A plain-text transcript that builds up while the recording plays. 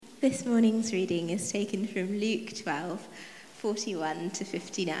This morning's reading is taken from Luke 12, 41 to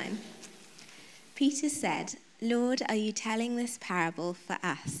 59. Peter said, "Lord, are you telling this parable for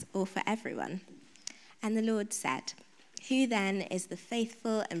us or for everyone?" And the Lord said, "Who then is the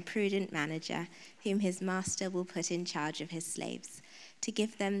faithful and prudent manager whom his master will put in charge of his slaves, to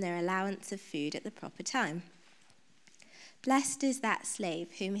give them their allowance of food at the proper time? Blessed is that slave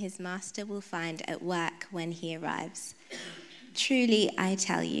whom his master will find at work when he arrives. Truly, I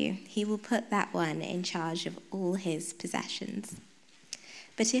tell you, he will put that one in charge of all his possessions.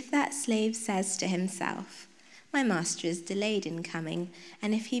 But if that slave says to himself, 'My master is delayed in coming,'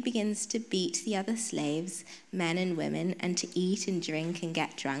 and if he begins to beat the other slaves, men and women, and to eat and drink and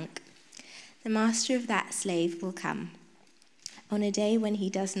get drunk, the master of that slave will come on a day when he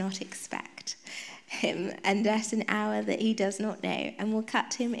does not expect him, and at an hour that he does not know, and will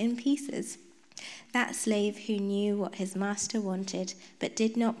cut him in pieces. That slave who knew what his master wanted, but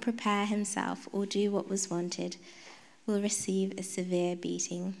did not prepare himself or do what was wanted, will receive a severe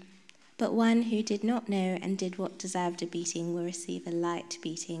beating. But one who did not know and did what deserved a beating will receive a light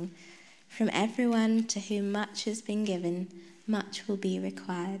beating. From everyone to whom much has been given, much will be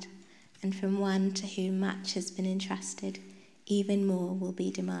required, and from one to whom much has been entrusted, even more will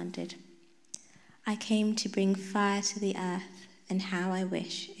be demanded. I came to bring fire to the earth, and how I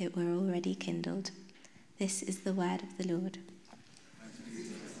wish it were already kindled." This is the word of the Lord.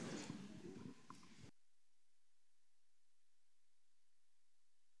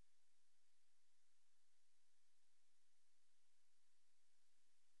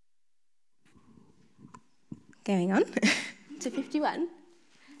 Going on to 51.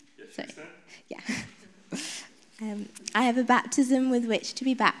 Sorry. Yeah. I have a baptism with which to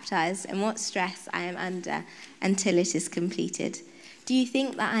be baptized, and what stress I am under until it is completed. Do you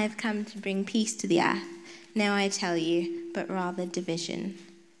think that I have come to bring peace to the earth? No, I tell you, but rather division.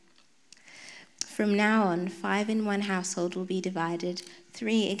 From now on, 5 in one household will be divided,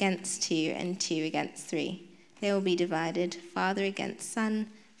 3 against 2 and 2 against 3. They will be divided, father against son,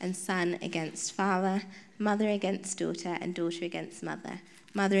 and son against father, mother against daughter, and daughter against mother,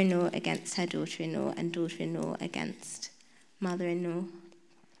 mother-in-law against her daughter-in-law, and daughter-in-law against mother-in-law.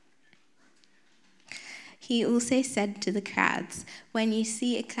 He also said to the crowds, "When you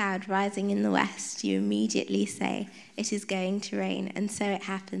see a cloud rising in the west, you immediately say, 'It is going to rain,' and so it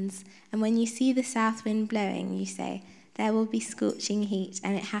happens. And when you see the south wind blowing, you say, 'There will be scorching heat,'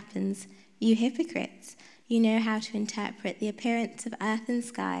 and it happens. You hypocrites! You know how to interpret the appearance of earth and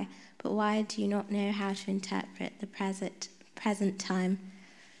sky, but why do you not know how to interpret the present time?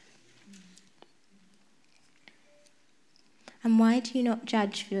 And why do you not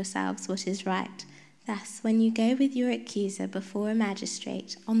judge for yourselves what is right? Thus, when you go with your accuser before a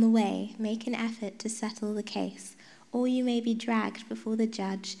magistrate, on the way, make an effort to settle the case, or you may be dragged before the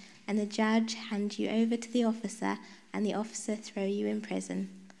judge, and the judge hand you over to the officer, and the officer throw you in prison.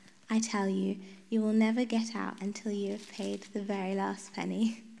 I tell you, you will never get out until you have paid the very last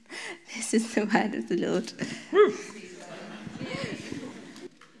penny." This is the word of the Lord. Woo.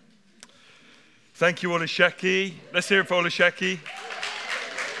 Thank you, Olusheki. Let's hear it for Olusheki.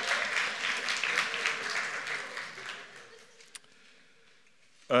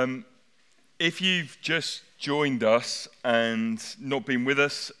 If you've just joined us and not been with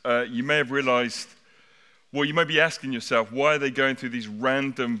us, you may have realized, well, you may be asking yourself, why are they going through these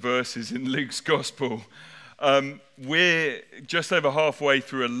random verses in Luke's gospel? We're just over halfway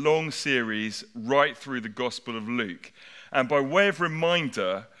through a long series right through the Gospel of Luke. And by way of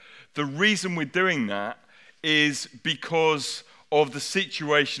reminder, the reason we're doing that is because of the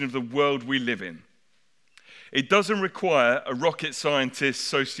situation of the world we live in. It doesn't require a rocket scientist,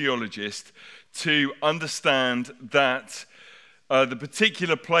 sociologist to understand that the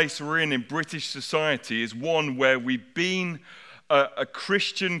particular place we're in British society is one where we've been a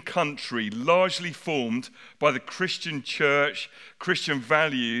Christian country, largely formed by the Christian church, Christian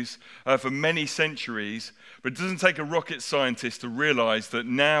values for many centuries. But it doesn't take a rocket scientist to realize that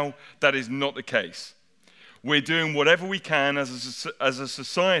now that is not the case. We're doing whatever we can as a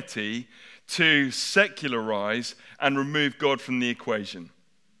society to secularize and remove God from the equation.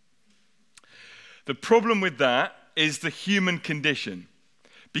 The problem with that is the human condition,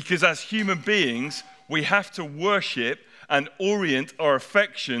 because as human beings, we have to worship and orient our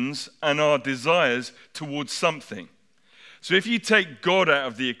affections and our desires towards something. So if you take God out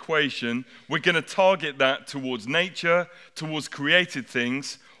of the equation, we're going to target that towards nature, towards created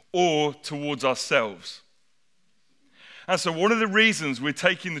things, or towards ourselves. And so one of the reasons we're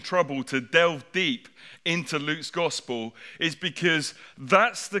taking the trouble to delve deep into Luke's gospel is because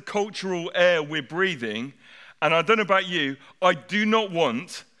that's the cultural air we're breathing. And I don't know about you, I do not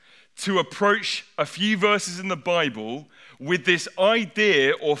want to approach a few verses in the Bible with this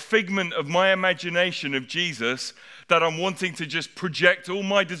idea or figment of my imagination of Jesus that I'm wanting to just project all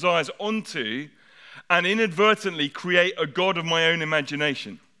my desires onto and inadvertently create a God of my own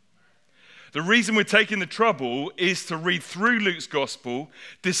imagination. The reason we're taking the trouble is to read through Luke's gospel,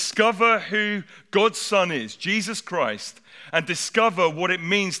 discover who God's Son is, Jesus Christ, and discover what it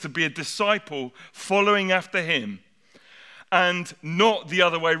means to be a disciple following after him, and not the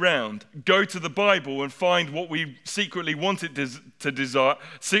other way round. Go to the Bible and find what we secretly want it to desire,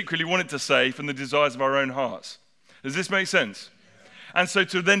 secretly want it to say from the desires of our own hearts. Does this make sense? And so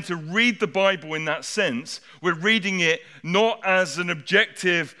to read the Bible in that sense, we're reading it not as an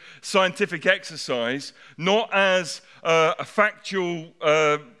objective scientific exercise, not as a factual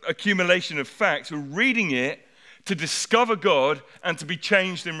accumulation of facts. We're reading it to discover God and to be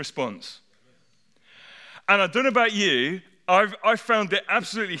changed in response. And I don't know about you, I've found it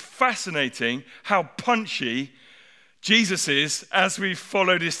absolutely fascinating how punchy Jesus is as we've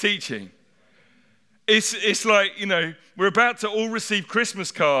followed his teaching. It's like, we're about to all receive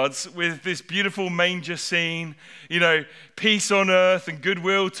Christmas cards with this beautiful manger scene, peace on earth and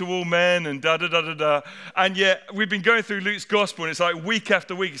goodwill to all men and da-da-da-da-da. And yet we've been going through Luke's gospel and it's like week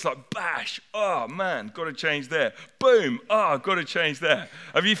after week, it's like bash, oh man, got to change there. Boom, oh, got to change there.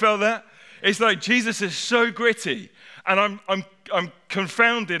 Have you felt that? It's like Jesus is so gritty. And I'm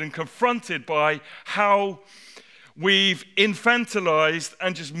confounded and confronted by how we've infantilized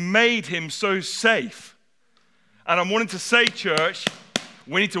and just made him so safe. And I'm wanting to say, church,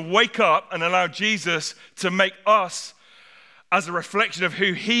 we need to wake up and allow Jesus to make us as a reflection of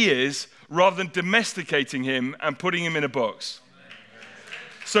who he is, rather than domesticating him and putting him in a box.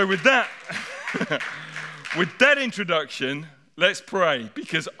 So with that introduction, let's pray,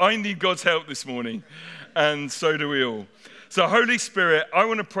 because I need God's help this morning, and so do we all. So Holy Spirit, I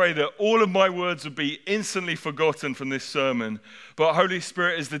want to pray that all of my words would be instantly forgotten from this sermon. But Holy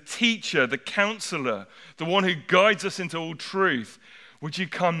Spirit, as the teacher, the counselor, the one who guides us into all truth, would you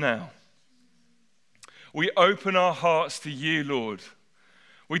come now? We open our hearts to you, Lord.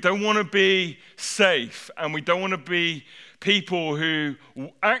 We don't want to be safe, and we don't want to be people who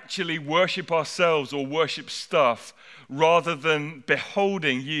actually worship ourselves or worship stuff, rather than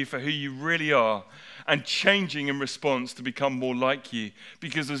beholding you for who you really are and changing in response to become more like you,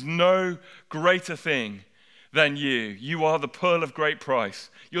 because there's no greater thing than you. You are the pearl of great price.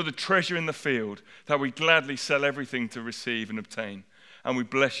 You're the treasure in the field that we gladly sell everything to receive and obtain. And we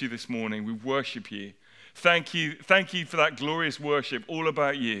bless you this morning. We worship you. Thank you for that glorious worship, all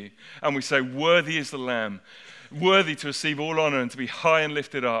about you. And we say, worthy is the Lamb, worthy to receive all honor and to be high and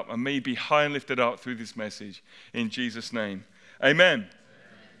lifted up, and may be high and lifted up through this message. In Jesus' name, amen.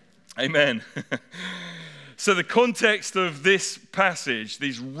 Amen. So the context of this passage,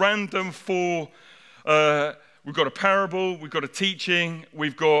 these random four, we've got a parable, we've got a teaching,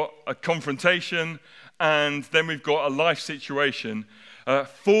 we've got a confrontation, and then we've got a life situation.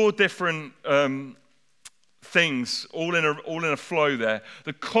 Four different things, all in a flow there.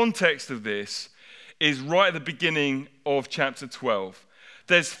 The context of this is right at the beginning of chapter 12.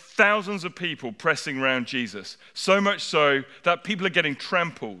 There's thousands of people pressing around Jesus, so much so that people are getting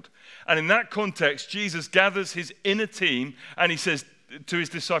trampled. And in that context, Jesus gathers his inner team and he says to his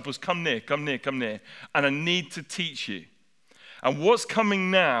disciples, come near, come near, come near, and I need to teach you. And what's coming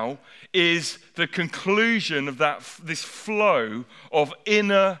now is the conclusion of this flow of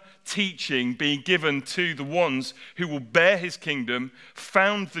inner teaching being given to the ones who will bear his kingdom,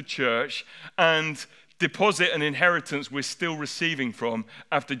 found the church, and deposit an inheritance we're still receiving from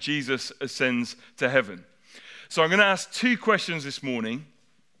after Jesus ascends to heaven. So I'm going to ask two questions this morning.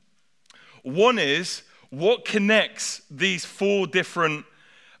 One is, what connects these four different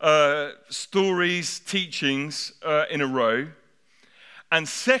stories, teachings in a row? And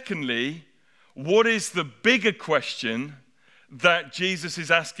secondly, what is the bigger question that Jesus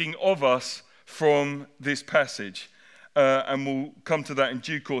is asking of us from this passage? And we'll come to that in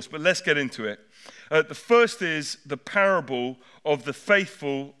due course, but let's get into it. The first is the parable of the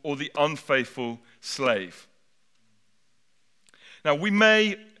faithful or the unfaithful slave. Now, we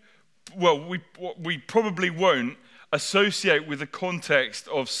probably won't associate with the context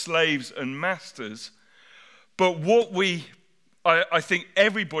of slaves and masters, but what I think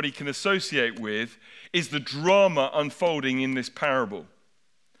everybody can associate with is the drama unfolding in this parable.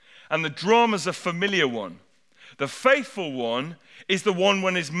 And the drama's a familiar one. The faithful one is the one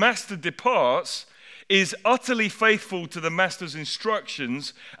when his master departs, is utterly faithful to the master's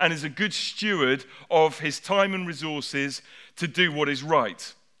instructions and is a good steward of his time and resources to do what is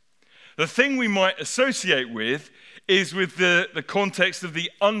right. The thing we might associate with is with the context of the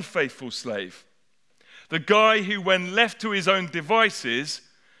unfaithful slave. The guy who, when left to his own devices,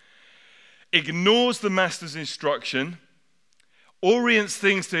 ignores the master's instruction, orients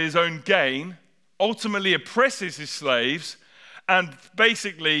things to his own gain, ultimately oppresses his slaves, and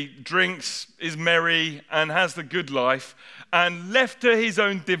basically drinks, is merry, and has the good life, and left to his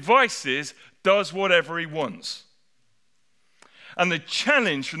own devices, does whatever he wants. And the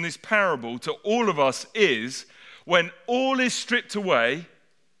challenge from this parable to all of us is, when all is stripped away,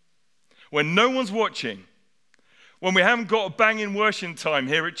 when no one's watching, when we haven't got a banging worship time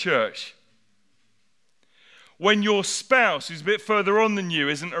here at church, when your spouse who's a bit further on than you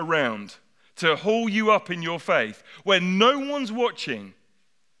isn't around to haul you up in your faith, when no one's watching,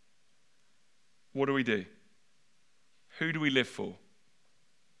 what do we do? Who do we live for?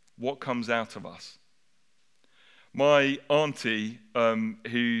 What comes out of us? My auntie,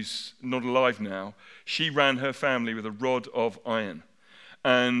 who's not alive now, she ran her family with a rod of iron.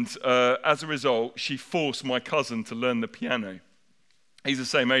 And as a result, she forced my cousin to learn the piano. He's the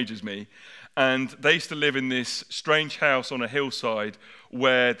same age as me. And they used to live in this strange house on a hillside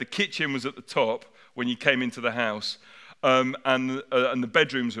where the kitchen was at the top when you came into the house, and the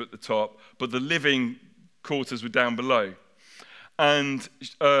bedrooms were at the top, but the living quarters were down below. And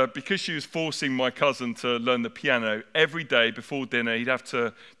because she was forcing my cousin to learn the piano, every day before dinner, he'd have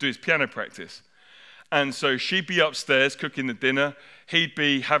to do his piano practice. And so she'd be upstairs cooking the dinner, he'd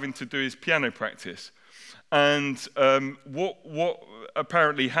be having to do his piano practice. And what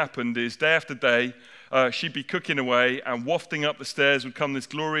apparently happened is day after day, she'd be cooking away, and wafting up the stairs would come this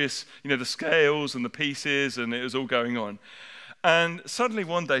glorious, the scales and the pieces, and it was all going on. And suddenly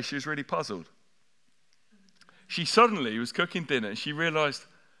one day she was really puzzled. She suddenly was cooking dinner, and she realized,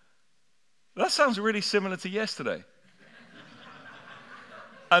 that sounds really similar to yesterday.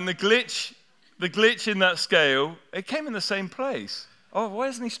 And the glitch in that scale, it came in the same place. Oh, why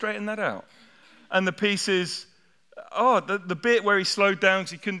hasn't he straightened that out? And the pieces, the bit where he slowed down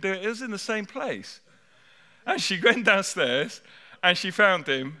because he couldn't do it, it was in the same place. And she went downstairs, and she found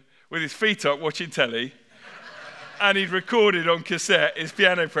him with his feet up watching telly, and he'd recorded on cassette his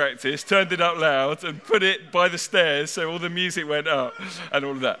piano practice, turned it up loud, and put it by the stairs so all the music went up, and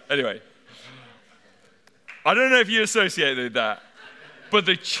all of that. Anyway, I don't know if you associated with that, but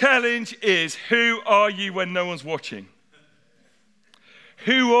the challenge is, who are you when no one's watching?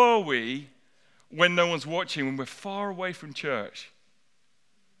 Who are we when no one's watching, when we're far away from church?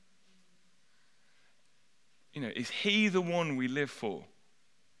 Is he the one we live for?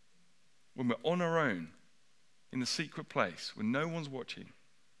 When we're on our own, in the secret place, when no one's watching.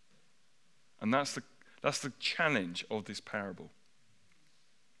 And that's the challenge of this parable.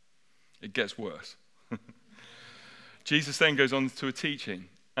 It gets worse. Jesus then goes on to a teaching,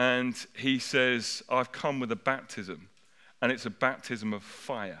 and he says, I've come with a baptism, and it's a baptism of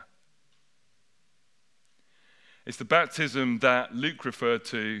fire. It's the baptism that Luke referred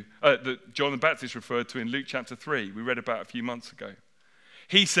to, that John the Baptist referred to in Luke chapter 3. We read about a few months ago.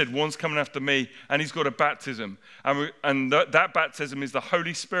 He said, one's coming after me, and he's got a baptism. And that baptism is the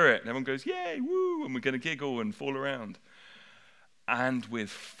Holy Spirit. And everyone goes, yay, woo, and we're going to giggle and fall around. And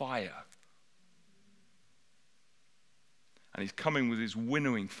with fire. And he's coming with his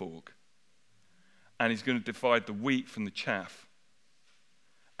winnowing fork. And he's going to divide the wheat from the chaff.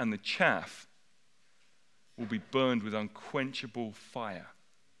 And the chaff will be burned with unquenchable fire.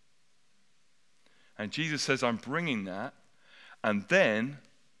 And Jesus says, I'm bringing that. And then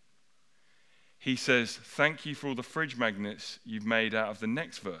he says, thank you for all the fridge magnets you've made out of the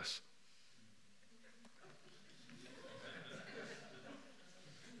next verse.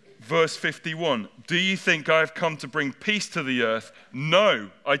 Verse 51, do you think I have come to bring peace to the earth? No,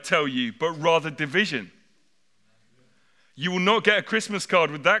 I tell you, but rather division. You will not get a Christmas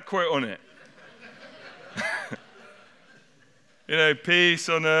card with that quote on it. Peace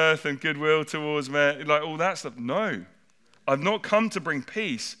on earth and goodwill towards men, like all that stuff. No, I've not come to bring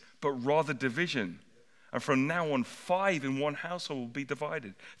peace, but rather division. And from now on, 5 in one household will be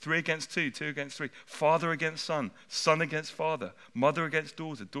divided. 3 against 2, 2 against 3. Father against son, son against father, mother against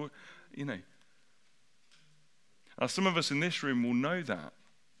daughter. Now, some of us in this room will know that.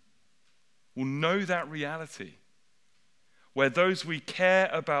 Will know that reality. Where those we care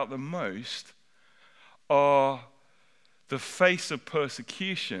about the most are the face of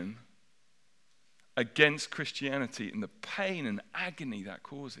persecution against Christianity and the pain and agony that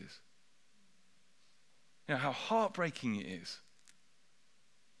causes. How heartbreaking it is.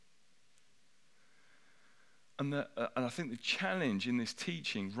 And I think the challenge in this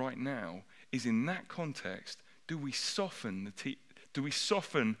teaching right now is, in that context, do we soften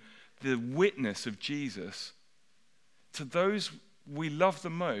the witness of Jesus to those we love the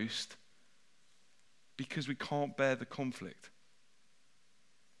most because we can't bear the conflict.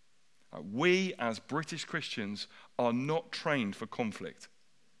 We, as British Christians, are not trained for conflict.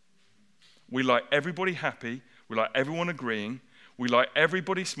 We like everybody happy. We like everyone agreeing. We like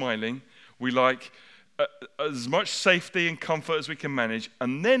everybody smiling. We like as much safety and comfort as we can manage.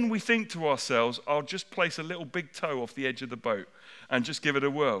 And then we think to ourselves, I'll just place a little big toe off the edge of the boat and just give it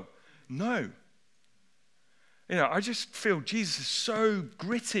a whirl. No. I just feel Jesus is so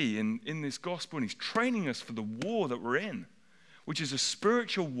gritty in this gospel, and he's training us for the war that we're in, which is a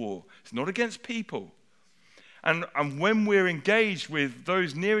spiritual war. It's not against people. And when we're engaged with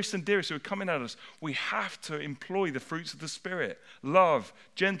those nearest and dearest who are coming at us, we have to employ the fruits of the Spirit: love,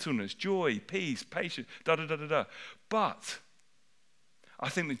 gentleness, joy, peace, patience, da-da-da-da-da. But I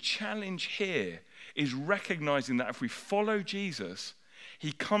think the challenge here is recognizing that if we follow Jesus,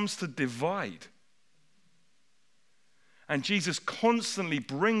 he comes to divide. And Jesus constantly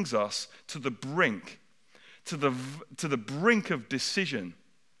brings us to the brink, to the brink of decision.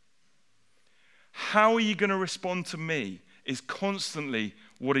 How are you going to respond to me is constantly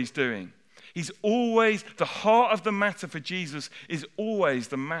what he's doing. He's always, the heart of the matter for Jesus is always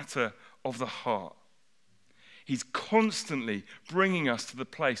the matter of the heart. He's constantly bringing us to the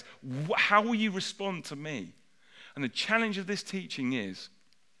place, how will you respond to me? And the challenge of this teaching is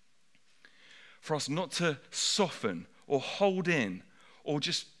for us not to soften or hold in, or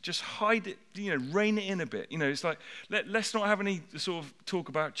just hide it, rein it in a bit. It's like, let's not have any sort of talk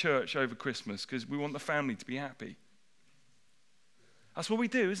about church over Christmas because we want the family to be happy. That's what we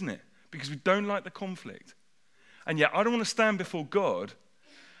do, isn't it? Because we don't like the conflict. And yet I don't want to stand before God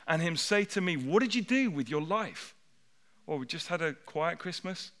and him say to me, what did you do with your life? Well, we just had a quiet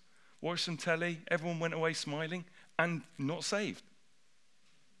Christmas, watched some telly, everyone went away smiling and not saved.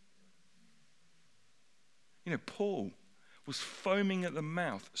 Paul was foaming at the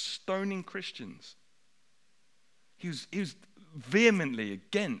mouth, stoning Christians. He was vehemently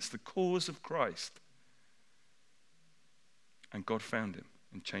against the cause of Christ. And God found him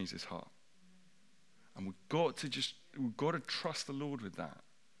and changed his heart. And we've got to trust the Lord with that.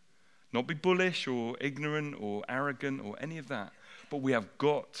 Not be bullish or ignorant or arrogant or any of that. But we have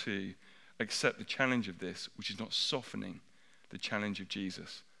got to accept the challenge of this, which is not softening the challenge of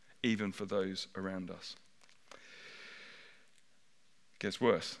Jesus, even for those around us. Gets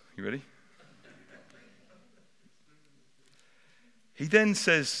worse. You ready? He then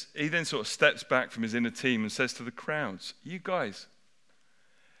sort of steps back from his inner team and says to the crowds, you guys,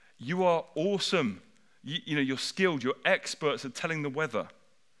 you are awesome. You're skilled. You're experts at telling the weather.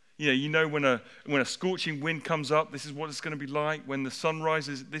 When a scorching wind comes up, this is what it's going to be like. When the sun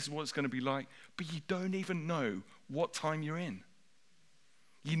rises, this is what it's going to be like. But you don't even know what time you're in.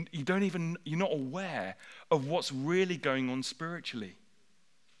 You're not aware of what's really going on spiritually.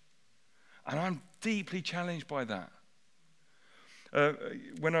 And I'm deeply challenged by that.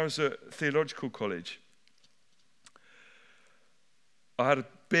 When I was at theological college, I had a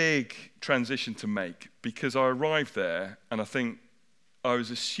big transition to make because I arrived there and I think I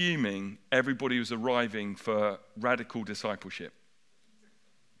was assuming everybody was arriving for radical discipleship.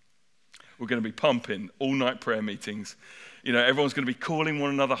 We're going to be pumping all-night prayer meetings. Everyone's going to be calling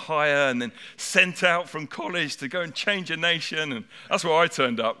one another higher and then sent out from college to go and change a nation. And that's what I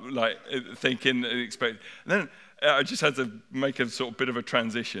turned up like thinking and expecting. And then I just had to make a sort of bit of a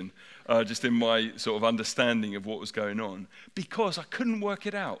transition just in my sort of understanding of what was going on because I couldn't work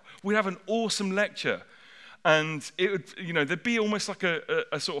it out. We'd have an awesome lecture and it would, there'd be almost like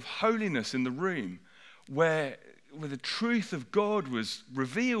a sort of holiness in the room where the truth of God was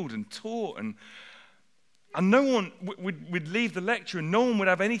revealed and taught, and no one would leave the lecture and no one would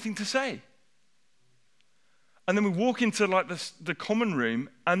have anything to say. And then we walk into like the common room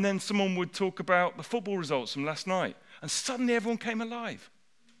and then someone would talk about the football results from last night and suddenly everyone came alive.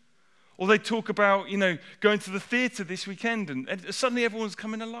 Or they'd talk about, going to the theatre this weekend and suddenly everyone's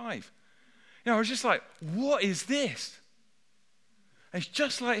coming alive. I was just like, what is this? And it's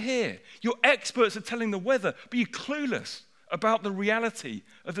just like here. You're experts at telling the weather, but you're clueless about the reality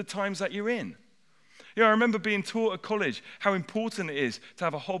of the times that you're in. I remember being taught at college how important it is to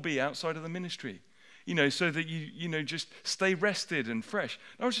have a hobby outside of the ministry, so that you just stay rested and fresh.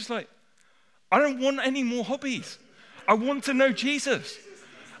 And I was just like, I don't want any more hobbies. I want to know Jesus.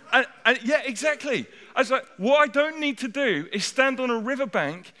 And yeah, exactly. I was like, what I don't need to do is stand on a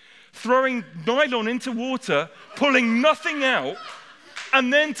riverbank, throwing nylon into water, pulling nothing out,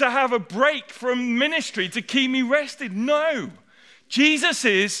 and then to have a break from ministry to keep me rested. No. Jesus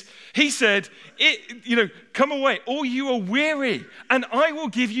he said, come away, all you are weary, and I will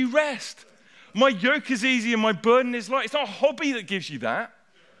give you rest. My yoke is easy and my burden is light. It's not a hobby that gives you that.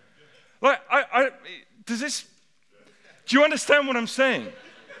 Like, do you understand what I'm saying?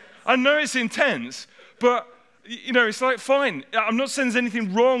 I know it's intense, but, it's like, fine. I'm not saying there's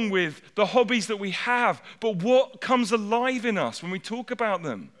anything wrong with the hobbies that we have, but what comes alive in us when we talk about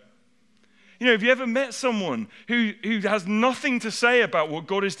them? Have you ever met someone who has nothing to say about what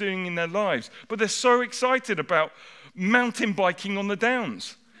God is doing in their lives, but they're so excited about mountain biking on the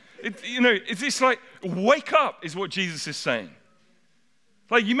downs? It's like, wake up is what Jesus is saying.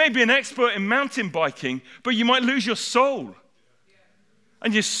 Like, you may be an expert in mountain biking, but you might lose your soul.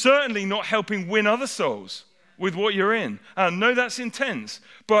 And you're certainly not helping win other souls with what you're in. And I know that's intense,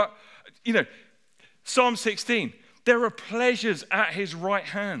 but, Psalm 16, there are pleasures at his right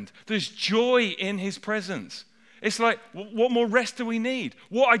hand. There's joy in his presence. It's like, what more rest do we need?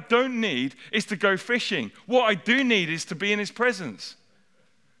 What I don't need is to go fishing. What I do need is to be in his presence.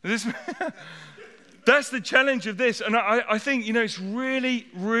 That's the challenge of this. And I think, it's really,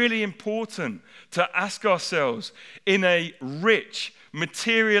 really important to ask ourselves in a rich,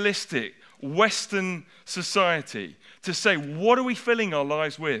 materialistic, Western society to say, what are we filling our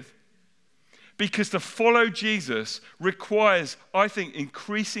lives with? Because to follow Jesus requires, I think,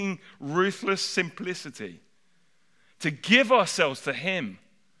 increasing ruthless simplicity. To give ourselves to him.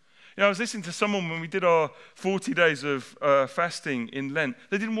 I was listening to someone when we did our 40 days of fasting in Lent.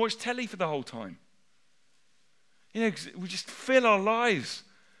 They didn't watch telly for the whole time. We just fill our lives,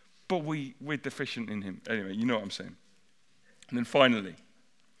 but we're deficient in him. Anyway, you know what I'm saying. And then finally,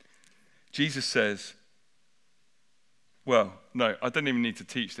 Jesus says, well, no, I don't even need to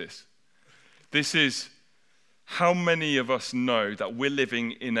teach this. This how many of us know that we're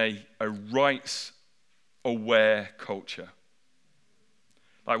living in a rights-aware culture?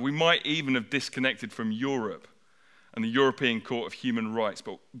 Like, we might even have disconnected from Europe and the European Court of Human Rights,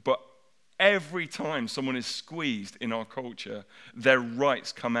 but every time someone is squeezed in our culture, their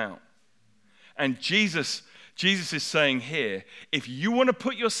rights come out. And Jesus is saying here, if you want to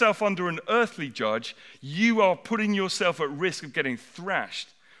put yourself under an earthly judge, you are putting yourself at risk of getting thrashed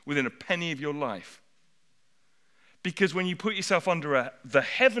within a penny of your life. Because when you put yourself under the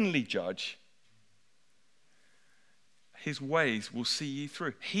heavenly judge, his ways will see you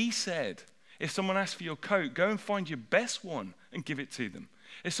through. He said, if someone asks for your coat, go and find your best one and give it to them.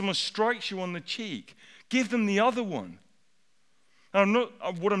 If someone strikes you on the cheek, give them the other one. Now,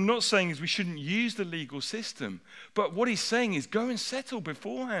 what I'm not saying is we shouldn't use the legal system, but what he's saying is go and settle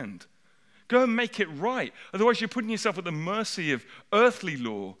beforehand. Go and make it right. Otherwise, you're putting yourself at the mercy of earthly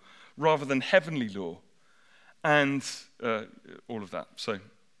law rather than heavenly law. And all of that. So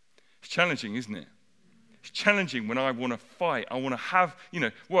it's challenging, isn't it? It's challenging when I want to fight. I want to have,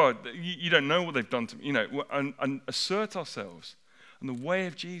 you don't know what they've done to me, and assert ourselves. And the way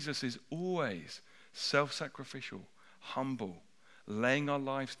of Jesus is always self-sacrificial, humble, laying our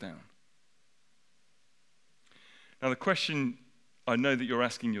lives down. Now, the question I know that you're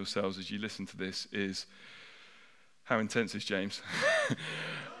asking yourselves as you listen to this is, how intense is James?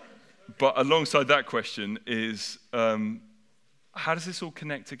 But alongside that question is, how does this all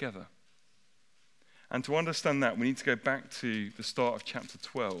connect together? And to understand that, we need to go back to the start of chapter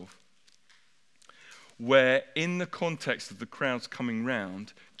 12, where in the context of the crowds coming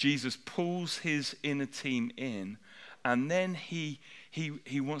round, Jesus pulls his inner team in, and then he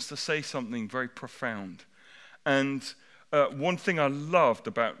wants to say something very profound. And one thing I loved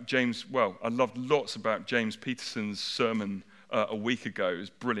about James, I loved lots about James Peterson's sermon a week ago. It was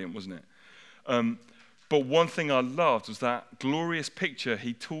brilliant, wasn't it? But one thing I loved was that glorious picture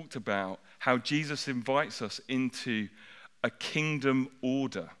he talked about how Jesus invites us into a kingdom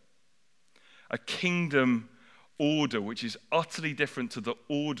order. A kingdom order which is utterly different to the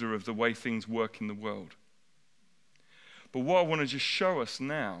order of the way things work in the world. But what I want to just show us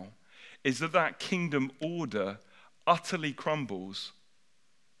now is that kingdom order utterly crumbles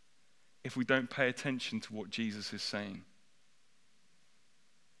if we don't pay attention to what Jesus is saying.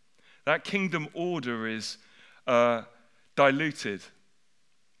 That kingdom order is diluted,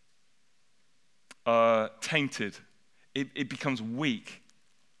 tainted. It becomes weak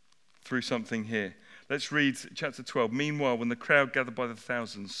through something here. Let's read chapter 12. Meanwhile, when the crowd gathered by the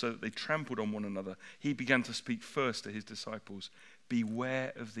thousands so that they trampled on one another, he began to speak first to his disciples.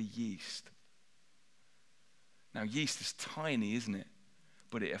 Beware of the yeast. Now, yeast is tiny, isn't it?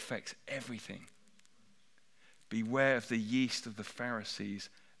 But it affects everything. Beware of the yeast of the Pharisees,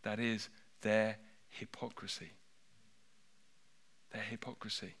 that is, their hypocrisy. Their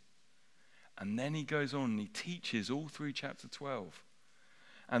hypocrisy. And then he goes on and he teaches all through chapter 12.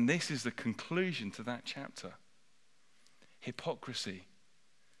 And this is the conclusion to that chapter. Hypocrisy.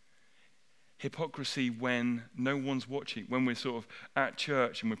 Hypocrisy when no one's watching, when we're sort of at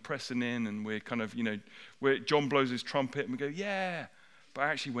church and we're pressing in and we're kind of, John blows his trumpet and we go, yeah. But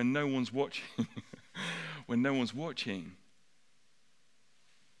actually when no one's watching, when no one's watching,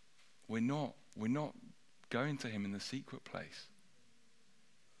 we're not going to him in the secret place.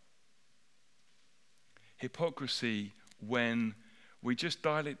 Hypocrisy when we just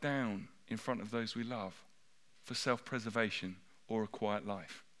dial it down in front of those we love for self-preservation or a quiet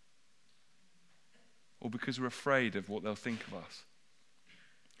life. Or because we're afraid of what they'll think of us.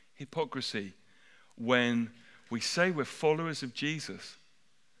 Hypocrisy when we say we're followers of Jesus.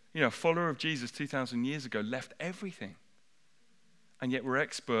 A follower of Jesus 2,000 years ago left everything. And yet we're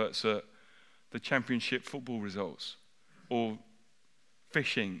experts at the championship football results or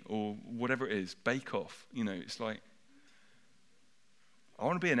fishing or whatever it is, Bake Off. It's like, I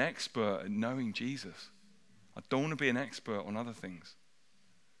want to be an expert at knowing Jesus. I don't want to be an expert on other things.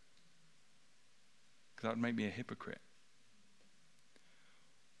 Because that would make me a hypocrite.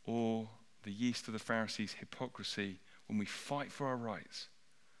 Or the yeast of the Pharisees, hypocrisy, when we fight for our rights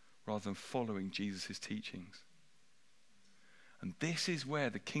rather than following Jesus' teachings. And this is where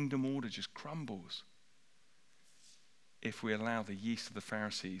the kingdom order just crumbles. If we allow the yeast of the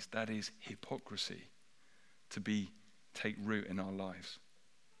Pharisees, that is hypocrisy, to take root in our lives.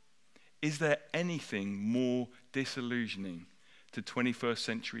 Is there anything more disillusioning to 21st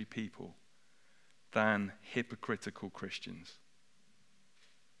century people than hypocritical Christians?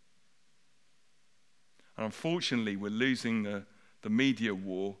 And unfortunately, we're losing the media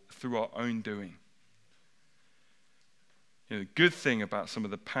war through our own doing. The good thing about some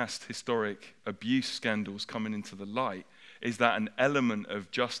of the past historic abuse scandals coming into the light is that an element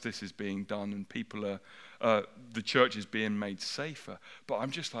of justice is being done and people the church is being made safer. But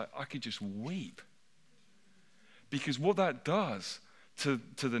I'm just like, I could just weep. Because what that does to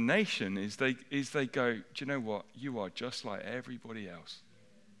the nation is they go, do you know what? You are just like everybody else.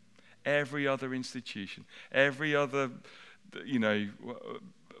 Every other institution, every other,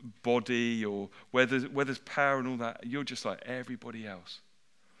 body or where there's power and all that, you're just like everybody else.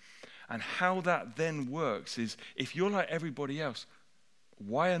 And how that then works is, if you're like everybody else,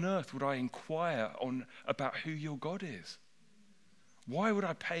 why on earth would I inquire about who your God is? Why would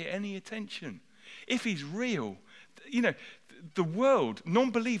I pay any attention? If he's real, the world,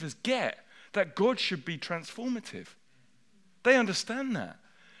 non-believers get that God should be transformative. They understand that.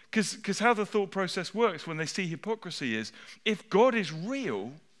 Because how the thought process works when they see hypocrisy is, if God is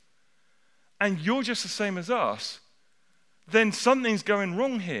real and you're just the same as us, then something's going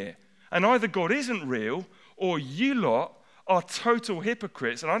wrong here. And either God isn't real or you lot are total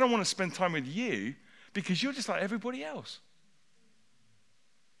hypocrites and I don't want to spend time with you because you're just like everybody else.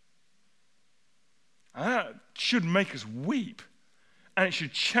 And that should make us weep. And it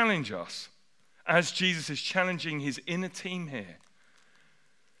should challenge us as Jesus is challenging his inner team here.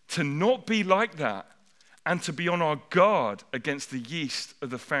 To not be like that and to be on our guard against the yeast of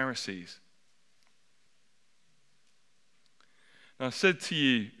the Pharisees. Now, I said to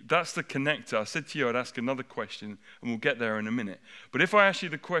you, that's the connector. I said to you I'd ask another question, and we'll get there in a minute. But if I ask you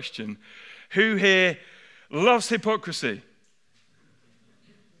the question, who here loves hypocrisy?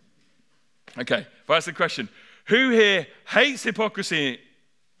 Okay, if I ask the question, who here hates hypocrisy?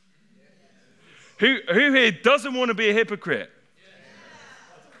 Who here doesn't want to be a hypocrite?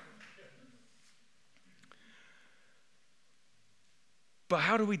 But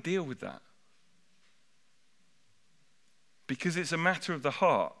how do we deal with that? Because it's a matter of the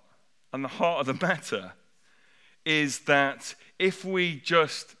heart. And the heart of the matter is that if we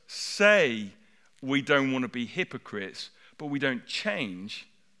just say we don't want to be hypocrites, but we don't change,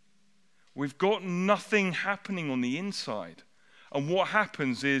 we've got nothing happening on the inside. And what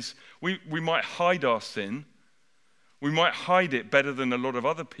happens is we might hide our sin. We might hide it better than a lot of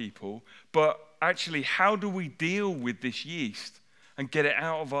other people. But actually, how do we deal with this yeast and get it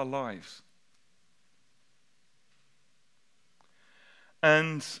out of our lives?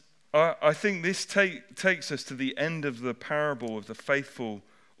 And I think this takes us to the end of the parable of the faithful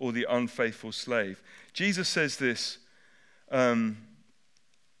or the unfaithful slave. Jesus says this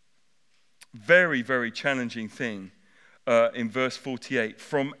very, very challenging thing in verse 48.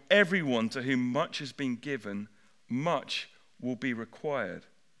 From everyone to whom much has been given, much will be required.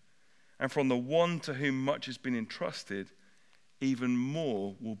 And from the one to whom much has been entrusted, even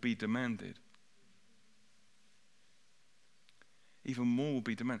more will be demanded. Even more will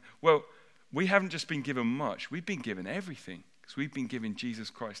be demanded. Well, we haven't just been given much. We've been given everything because we've been given Jesus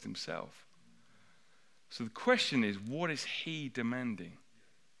Christ himself. So the question is, what is he demanding?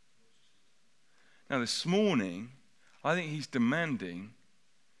 Now, this morning, I think he's demanding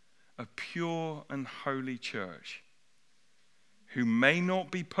a pure and holy church who may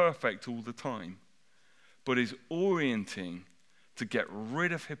not be perfect all the time, but is orienting to get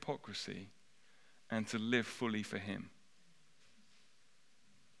rid of hypocrisy and to live fully for him.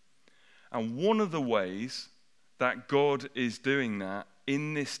 And one of the ways that God is doing that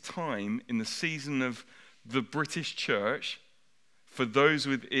in this time, in the season of the British church, for those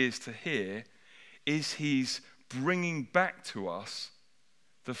with ears to hear, is he's bringing back to us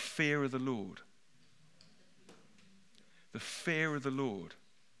the fear of the Lord. The fear of the Lord,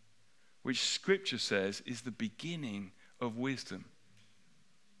 which Scripture says is the beginning of wisdom.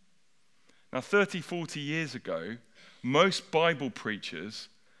 Now, 30, 40 years ago, most Bible preachers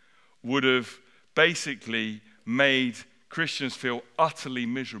would have basically made Christians feel utterly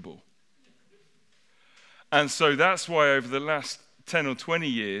miserable. And so that's why over the last 10 or 20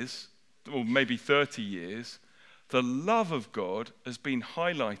 years, or maybe 30 years, the love of God has been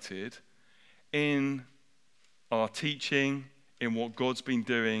highlighted in our teaching, in what God's been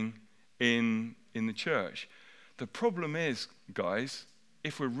doing in the church. The problem is, guys,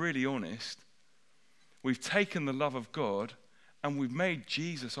 if we're really honest, we've taken the love of God and we've made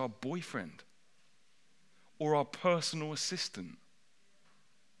Jesus our boyfriend or our personal assistant,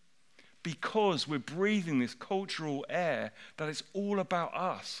 because we're breathing this cultural air that it's all about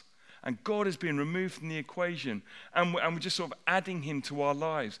us. And God has been removed from the equation, and we're just sort of adding him to our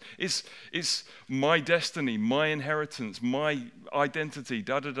lives. It's my destiny, my inheritance, my identity,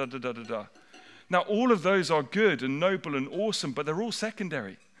 da-da-da-da-da-da-da. Now, all of those are good and noble and awesome, but they're all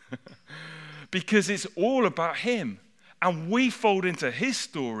secondary because it's all about him. And we fold into his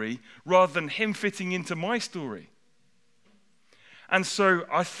story rather than him fitting into my story. And so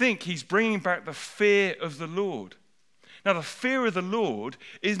I think he's bringing back the fear of the Lord. Now, the fear of the Lord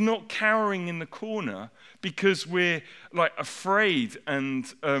is not cowering in the corner because we're like afraid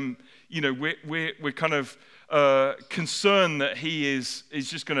and, we're kind of concerned that he is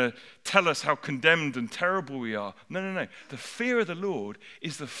just going to tell us how condemned and terrible we are. No. The fear of the Lord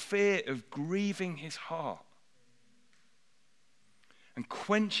is the fear of grieving his heart and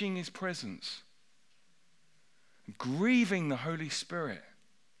quenching his presence, grieving the Holy Spirit,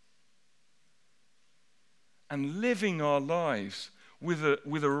 and living our lives with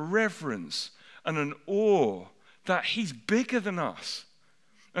a reverence and an awe that he's bigger than us.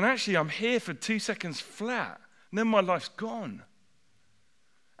 And actually, I'm here for 2 seconds flat, and then my life's gone.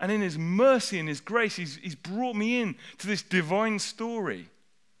 And in his mercy and his grace, he's brought me in to this divine story.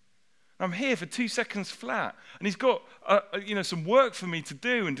 I'm here for 2 seconds flat, and he's got some work for me to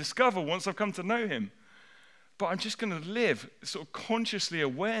do and discover once I've come to know him. But I'm just going to live sort of consciously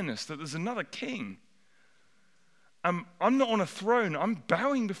awareness that there's another king. I'm not on a throne. I'm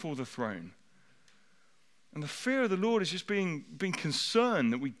bowing before the throne. And the fear of the Lord is just being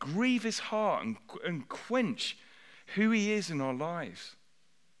concerned that we grieve his heart and quench who he is in our lives.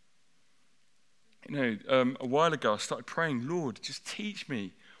 A while ago I started praying, Lord, just teach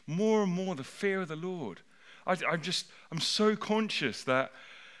me more and more the fear of the Lord. I'm so conscious that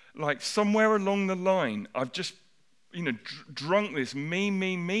like somewhere along the line I've just drunk this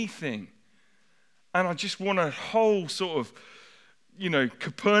me thing. And I just want a whole sort of,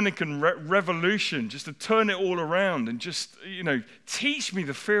 Copernican revolution, just to turn it all around and just, teach me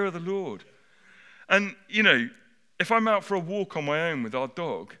the fear of the Lord. And, if I'm out for a walk on my own with our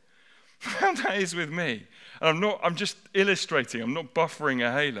dog, how that is with me. And I'm just illustrating, I'm not buffering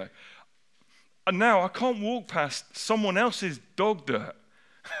a halo. And now I can't walk past someone else's dog dirt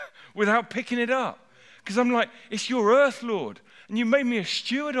without picking it up. Because I'm like, it's your earth, Lord, and you made me a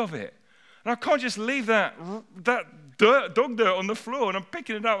steward of it. And I can't just leave that dog dirt on the floor, and I'm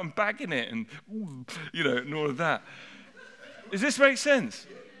picking it up and bagging it and, and all of that. Does this make sense?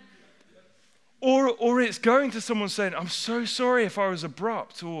 Or it's going to someone saying, I'm so sorry if I was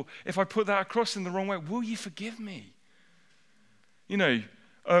abrupt, or if I put that across in the wrong way. Will you forgive me?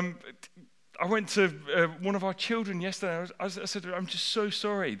 I went to one of our children yesterday. I said, I'm just so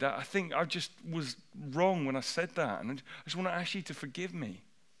sorry that I think I just was wrong when I said that. And I just want to ask you to forgive me.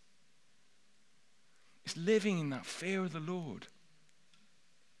 It's living in that fear of the Lord.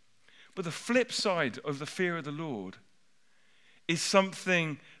 But the flip side of the fear of the Lord is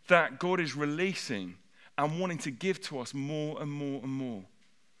something that God is releasing and wanting to give to us more and more and more.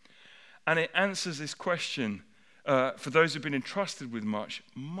 And it answers this question, for those who've been entrusted with much,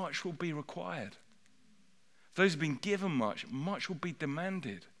 much will be required. For those who've been given much, much will be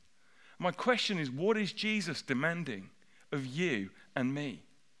demanded. My question is, what is Jesus demanding of you and me?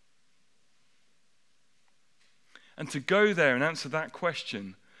 And to go there and answer that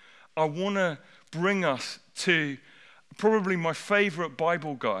question, I want to bring us to probably my favorite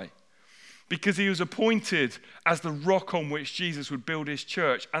Bible guy. because he was appointed as the rock on which Jesus would build his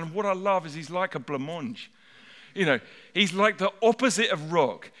church. And what I love is he's like a blancmange. You know, he's like the opposite of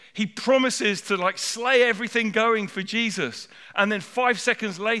rock. He promises to like slay everything going for Jesus. And then 5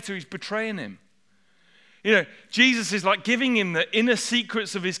 seconds later, he's betraying him. You know, Jesus is like giving him the inner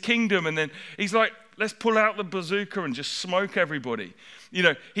secrets of his kingdom. And then he's like, let's pull out the bazooka and just smoke everybody. You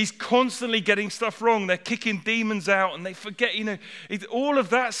know, he's constantly getting stuff wrong. They're kicking demons out and they forget, you know, all of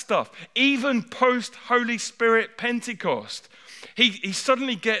that stuff. Even post-Holy Spirit Pentecost, he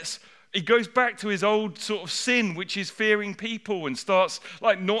suddenly he goes back to his old sort of sin, which is fearing people, and starts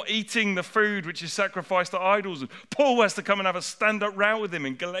like not eating the food which is sacrificed to idols. And Paul has to come and have a stand-up row with him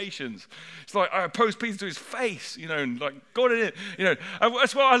in Galatians. It's like, I oppose Peter to his face, you know, and like got it, you know. And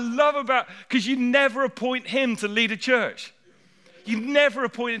that's what I love about, because you never appoint him to lead a church. You never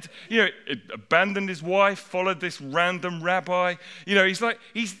appointed, you know, abandoned his wife, followed this random rabbi. You know,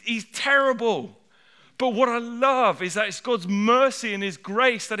 he's terrible. But what I love is that it's God's mercy and his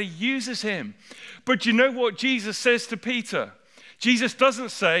grace that he uses him. But you know what Jesus says to Peter? Jesus doesn't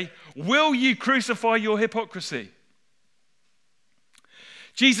say, will you crucify your hypocrisy?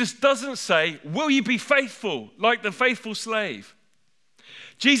 Jesus doesn't say, will you be faithful like the faithful slave?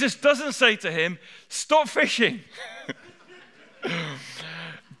 Jesus doesn't say to him, stop fishing.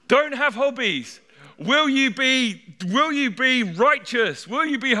 Don't have hobbies. Will you be righteous? Will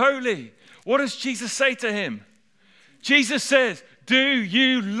you be holy? What does Jesus say to him? Jesus says, do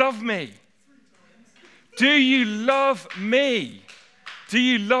you love me? Do you love me? Do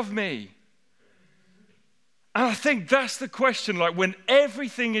you love me? And I think that's the question, like when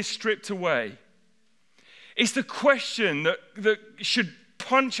everything is stripped away, it's the question that should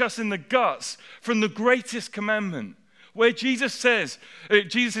punch us in the guts from the greatest commandment. Where Jesus is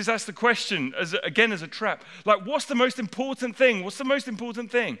asked the question, as a trap, like, what's the most important thing? What's the most important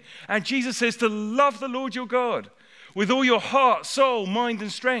thing? And Jesus says to love the Lord your God with all your heart, soul, mind,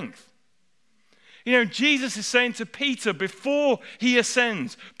 and strength. You know, Jesus is saying to Peter before he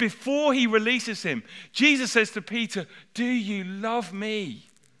ascends, before he releases him, Jesus says to Peter, do you love me?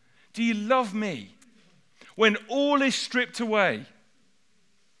 Do you love me? When all is stripped away.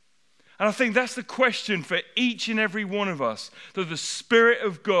 And I think that's the question for each and every one of us, that the Spirit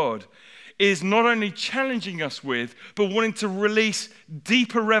of God is not only challenging us with, but wanting to release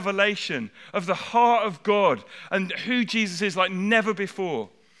deeper revelation of the heart of God and who Jesus is like never before.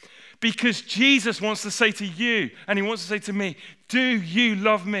 Because Jesus wants to say to you, and he wants to say to me, do you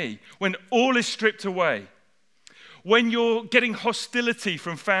love me? When all is stripped away, when you're getting hostility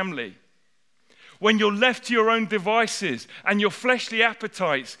from family, when you're left to your own devices and your fleshly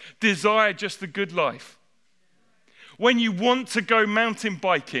appetites desire just the good life. When you want to go mountain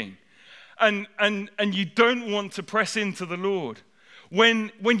biking and you don't want to press into the Lord.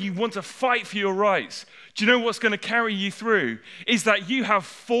 When you want to fight for your rights. Do you know what's going to carry you through? Is that you have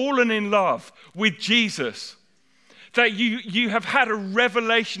fallen in love with Jesus. That you have had a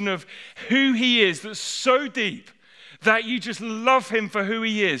revelation of who he is that's so deep that you just love him for who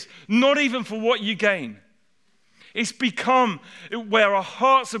he is, not even for what you gain. It's become where our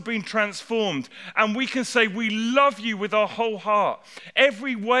hearts have been transformed and we can say we love you with our whole heart.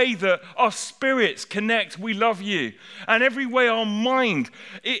 Every way that our spirits connect, we love you. And every way our mind,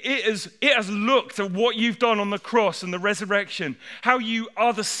 it has looked at what you've done on the cross and the resurrection, how you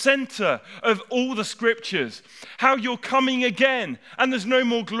are the center of all the scriptures, how you're coming again and there's no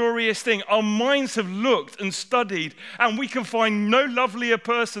more glorious thing. Our minds have looked and studied and we can find no lovelier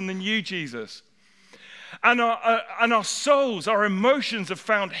person than you, Jesus. And our souls, our emotions have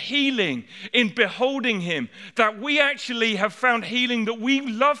found healing in beholding him, that we actually have found healing, that we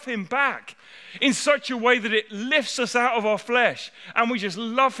love him back in such a way that it lifts us out of our flesh and we just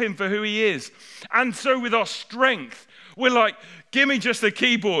love him for who he is. And so with our strength, we're like, give me just a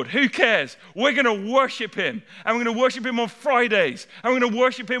keyboard. Who cares? We're going to worship him. And we're going to worship him on Fridays. And we're going to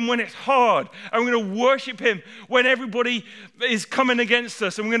worship him when it's hard. And we're going to worship him when everybody is coming against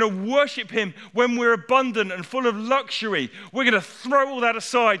us. And we're going to worship him when we're abundant and full of luxury. We're going to throw all that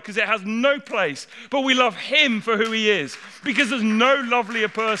aside because it has no place. But we love him for who he is because there's no lovelier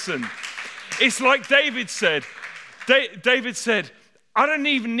person. It's like David said. David said, I don't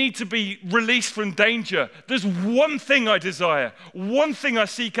even need to be released from danger. There's one thing I desire, one thing I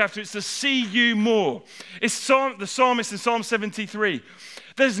seek after, it's to see you more. It's the psalmist in Psalm 73.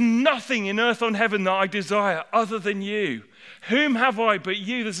 There's nothing in earth or heaven that I desire other than you. Whom have I but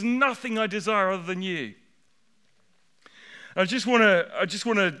you? There's nothing I desire other than you. I just want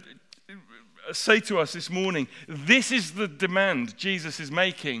to say to us this morning, this is the demand Jesus is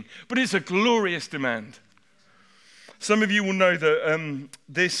making, but it's a glorious demand. Some of you will know that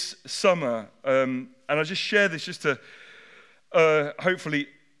this summer, and I just share this just to hopefully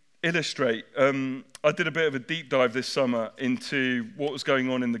illustrate, I did a bit of a deep dive this summer into what was going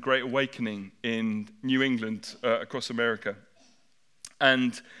on in the Great Awakening in New England across America.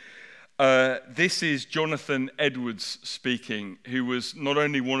 And this is Jonathan Edwards speaking, who was not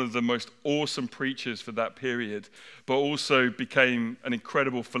only one of the most awesome preachers for that period, but also became an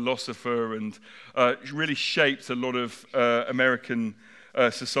incredible philosopher and really shaped a lot of American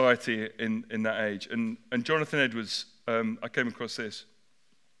society in that age. And Jonathan Edwards, I came across this.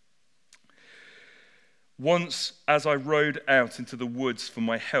 Once, as I rode out into the woods for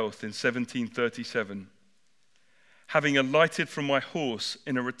my health in 1737, having alighted from my horse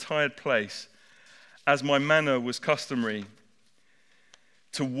in a retired place, as my manner was customary,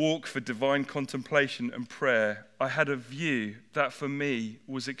 to walk for divine contemplation and prayer, I had a view that for me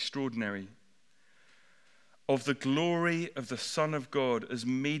was extraordinary, of the glory of the Son of God as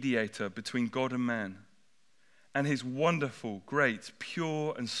mediator between God and man, and his wonderful, great,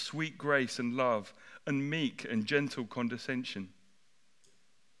 pure and sweet grace and love, and meek and gentle condescension.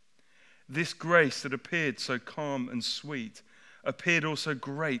 This grace that appeared so calm and sweet appeared also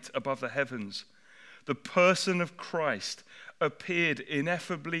great above the heavens. The person of Christ appeared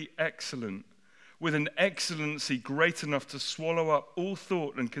ineffably excellent, with an excellency great enough to swallow up all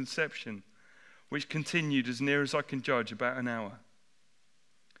thought and conception, which continued, as near as I can judge, about an hour,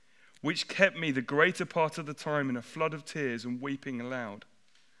 which kept me the greater part of the time in a flood of tears and weeping aloud.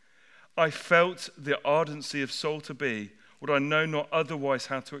 I felt the ardency of soul to be, what I know not otherwise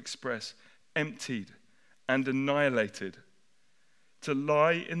how to express, emptied and annihilated, to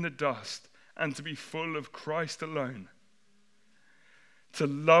lie in the dust and to be full of Christ alone, to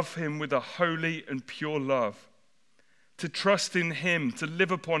love him with a holy and pure love, to trust in him, to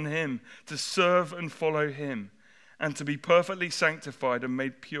live upon him, to serve and follow him, and to be perfectly sanctified and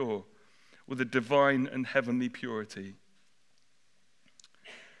made pure with a divine and heavenly purity.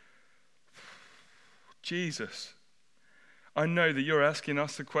 Jesus, I know that you're asking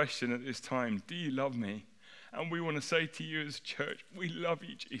us the question at this time, do you love me? And we want to say to you as a church, we love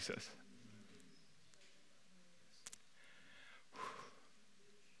you, Jesus.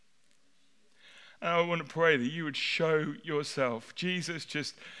 And I want to pray that you would show yourself. Jesus,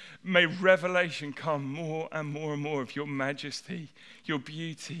 just may revelation come more and more and more of your majesty, your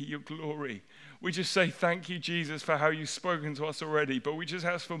beauty, your glory. We just say thank you, Jesus, for how you've spoken to us already, but we just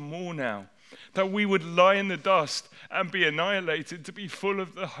ask for more now. That we would lie in the dust and be annihilated to be full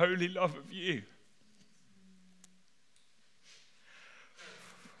of the holy love of you.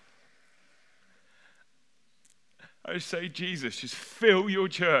 I say, Jesus, just fill your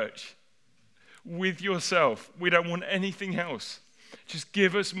church with yourself. We don't want anything else. Just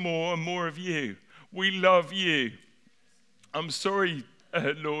give us more and more of you. We love you. I'm sorry,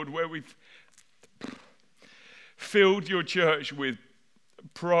 Lord, where we've filled your church with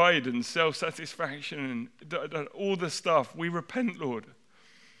pride and self-satisfaction and all the stuff. We repent, Lord.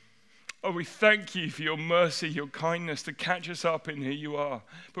 Oh, we thank you for your mercy, your kindness to catch us up in who you are.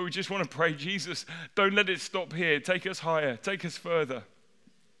 But we just want to pray, Jesus, don't let it stop here. Take us higher. Take us further.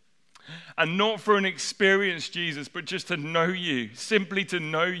 And not for an experience, Jesus, but just to know you, simply to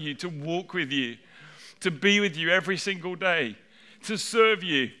know you, to walk with you, to be with you every single day, to serve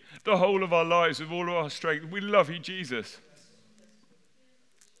you the whole of our lives with all of our strength. We love you, Jesus.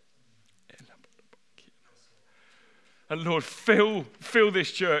 And Lord, fill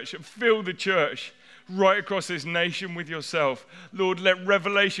this church, fill the church right across this nation with yourself. Lord, let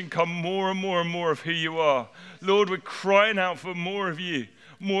revelation come more and more and more of who you are. Lord, we're crying out for more of you,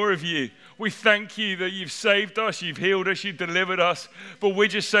 more of you. We thank you that you've saved us, you've healed us, you've delivered us. But we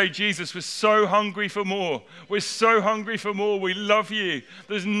just say, Jesus, we're so hungry for more. We're so hungry for more. We love you.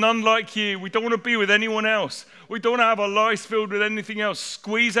 There's none like you. We don't want to be with anyone else. We don't want to have our lives filled with anything else.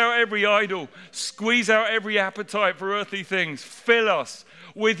 Squeeze out every idol. Squeeze out every appetite for earthly things. Fill us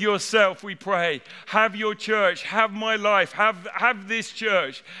with yourself, we pray. Have your church. Have my life. Have this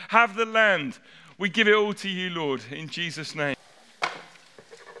church. Have the land. We give it all to you, Lord, in Jesus' name.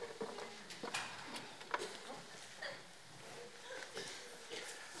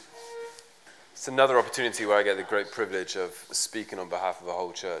 It's another opportunity where I get the great privilege of speaking on behalf of the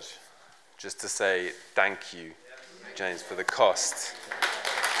whole church. Just to say thank you, James, for the cost.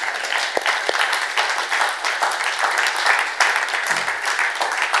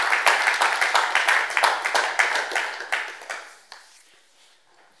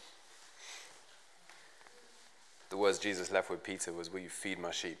 The words Jesus left with Peter was, will you feed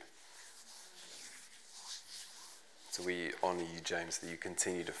my sheep? So we honor you, James, that you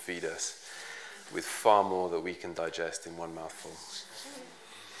continue to feed us. with far more that we can digest in one mouthful.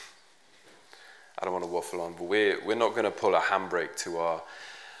 I don't want to waffle on, but we're not going to pull a handbrake to our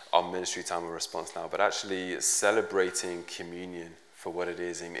ministry time of response now, but actually celebrating communion for what it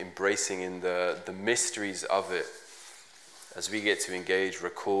is, and embracing in the mysteries of it as we get to engage,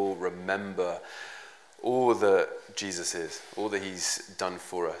 recall, remember all that Jesus is, all that he's done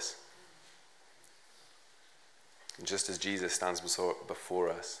for us. And just as Jesus stands before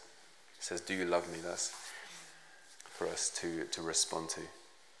us, says, "Do you love me?" That's for us to respond to.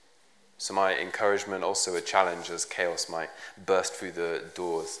 So my encouragement, also a challenge as chaos might burst through the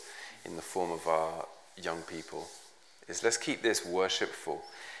doors in the form of our young people, is let's keep this worshipful.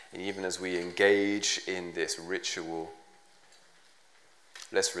 And even as we engage in this ritual,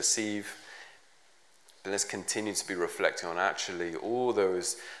 let's receive, but let's continue to be reflecting on actually all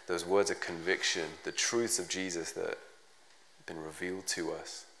those words of conviction, the truths of Jesus that have been revealed to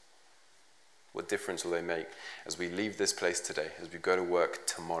us. What difference will they make as we leave this place today, as we go to work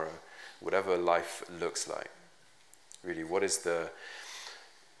tomorrow, whatever life looks like? Really, what is the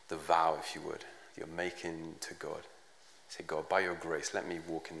vow, if you would, you're making to God? Say, "God, by your grace, let me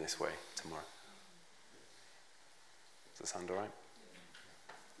walk in this way tomorrow." Does that sound all right?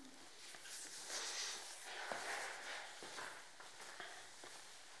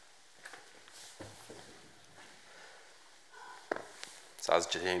 So as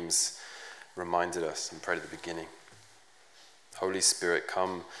James reminded us and prayed at the beginning, Holy Spirit,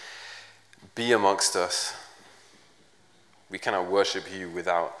 come be amongst us. We cannot worship you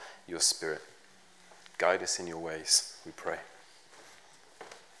without your Spirit. Guide us in your ways, we pray.